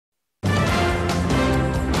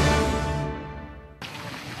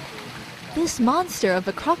This monster of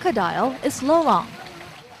a crocodile is Lolong.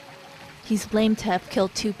 He's blamed to have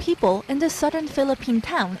killed 2 people in the southern Philippine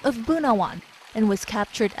town of Bunawan and was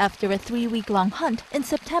captured after a 3-week-long hunt in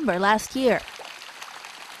September last year.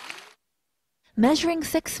 Measuring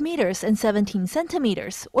 6 meters and 17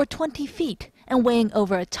 centimeters, or 20 feet, and weighing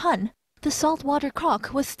over a ton, the saltwater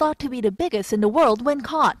croc was thought to be the biggest in the world when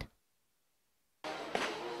caught.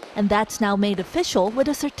 And that's now made official with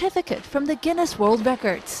a certificate from the Guinness World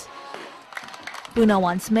Records.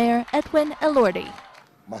 Bunawan's Mayor Edwin Elordi.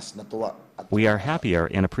 We are happier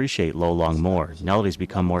and appreciate Lolong more now that he's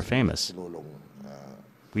become more famous.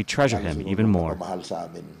 We treasure him even more.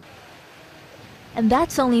 And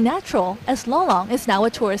that's only natural, as Lolong is now a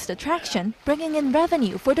tourist attraction, bringing in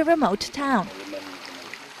revenue for the remote town.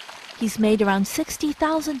 He's made around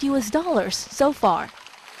 $60,000 so far.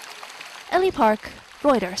 Ellie Park,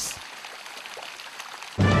 Reuters.